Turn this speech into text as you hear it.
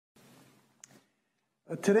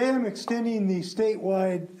Today I'm extending the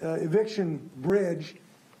statewide eviction bridge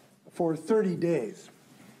for 30 days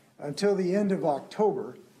until the end of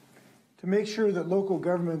October to make sure that local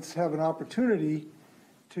governments have an opportunity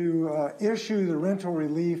to issue the rental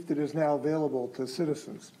relief that is now available to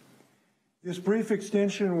citizens. This brief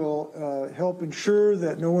extension will help ensure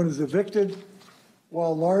that no one is evicted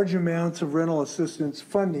while large amounts of rental assistance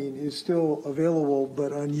funding is still available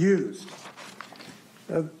but unused.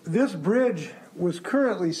 This bridge was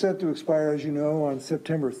currently set to expire, as you know, on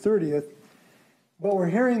September 30th, but we're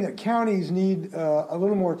hearing that counties need a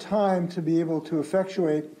little more time to be able to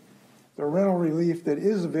effectuate the rental relief that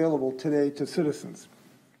is available today to citizens.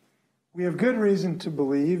 We have good reason to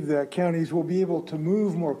believe that counties will be able to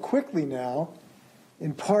move more quickly now,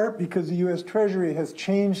 in part because the U.S. Treasury has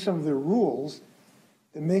changed some of their rules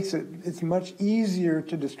that makes it's much easier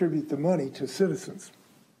to distribute the money to citizens.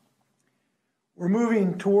 We're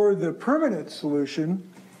moving toward the permanent solution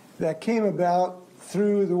that came about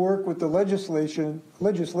through the work with the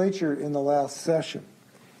legislature in the last session.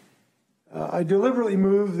 I deliberately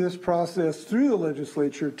moved this process through the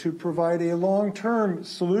legislature to provide a long-term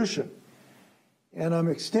solution, and I'm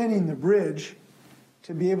extending the bridge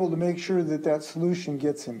to be able to make sure that that solution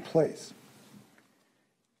gets in place.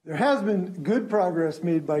 There has been good progress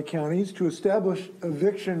made by counties to establish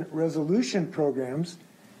eviction resolution programs.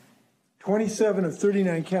 27 of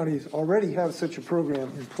 39 counties already have such a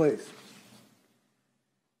program in place.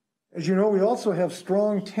 As you know, we also have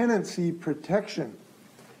strong tenancy preservation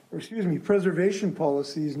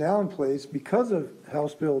policies now in place because of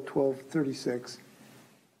House Bill 1236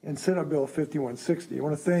 and Senate Bill 5160. I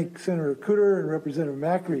want to thank Senator Cooter and Representative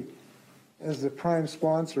Macri as the prime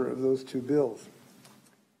sponsor of those two bills.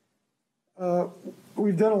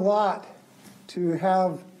 We've done a lot to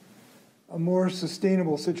have a more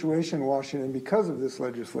sustainable situation in Washington because of this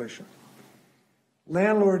legislation.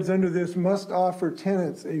 Landlords under this must offer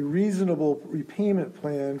tenants a reasonable repayment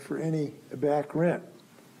plan for any back rent.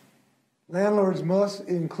 Landlords must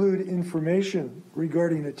include information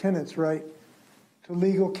regarding a tenant's right to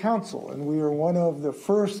legal counsel, and we are one of the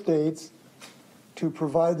first states to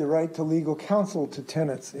provide the right to legal counsel to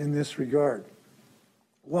tenants in this regard,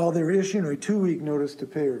 while they're issuing a 2-week notice to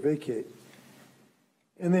pay or vacate.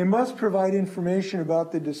 And they must provide information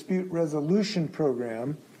about the dispute resolution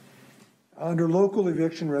program under local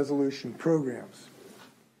eviction resolution programs.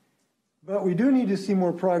 But we do need to see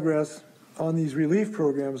more progress on these relief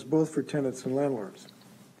programs, both for tenants and landlords.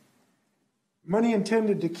 Money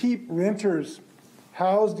intended to keep renters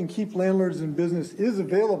housed and keep landlords in business is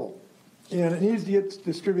available, and it needs to get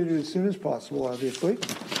distributed as soon as possible, obviously.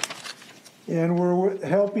 And we're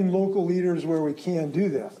helping local leaders where we can do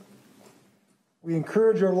that. We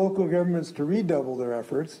encourage our local governments to redouble their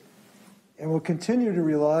efforts, and will continue to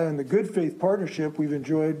rely on the good faith partnership we've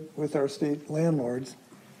enjoyed with our state landlords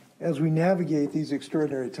as we navigate these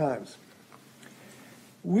extraordinary times.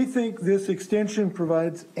 We think this extension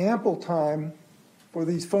provides ample time for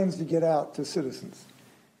these funds to get out to citizens.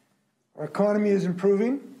 Our economy is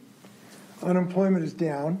improving, unemployment is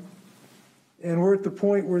down, and we're at the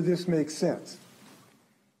point where this makes sense.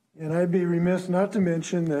 And I'd be remiss not to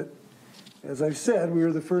mention that, as I've said, we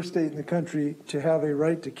are the first state in the country to have a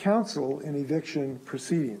right to counsel in eviction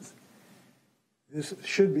proceedings. This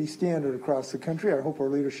should be standard across the country. I hope our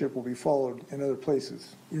leadership will be followed in other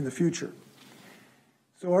places in the future.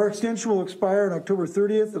 So our extension will expire on October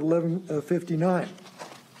 30th at 11:59.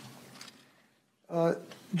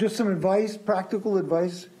 Just some advice, practical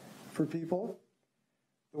advice for people.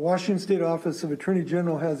 The Washington State Office of Attorney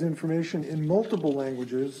General has information in multiple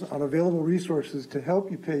languages on available resources to help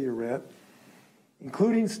you pay your rent,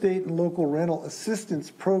 including state and local rental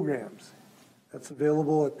assistance programs. That's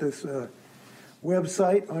available at this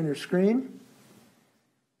website on your screen,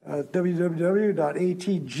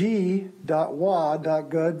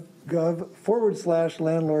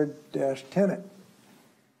 www.atg.wa.gov/landlord-tenant.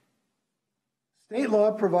 State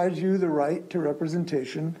law provides you the right to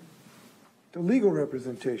representation, to legal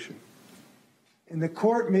representation. And the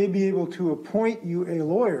court may be able to appoint you a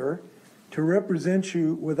lawyer to represent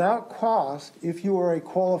you without cost if you are a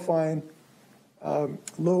qualifying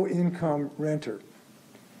low-income renter.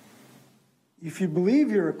 If you believe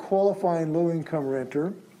you're a qualifying low-income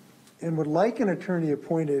renter and would like an attorney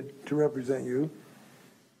appointed to represent you,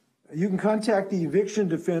 you can contact the Eviction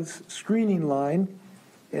Defense Screening Line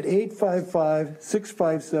at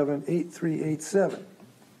 855-657-8387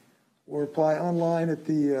 or apply online at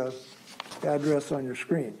the address on your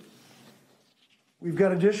screen. We've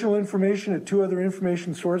got additional information at 2 other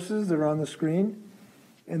information sources that are on the screen,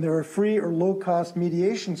 and there are free or low-cost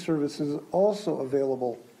mediation services also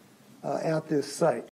available at this site.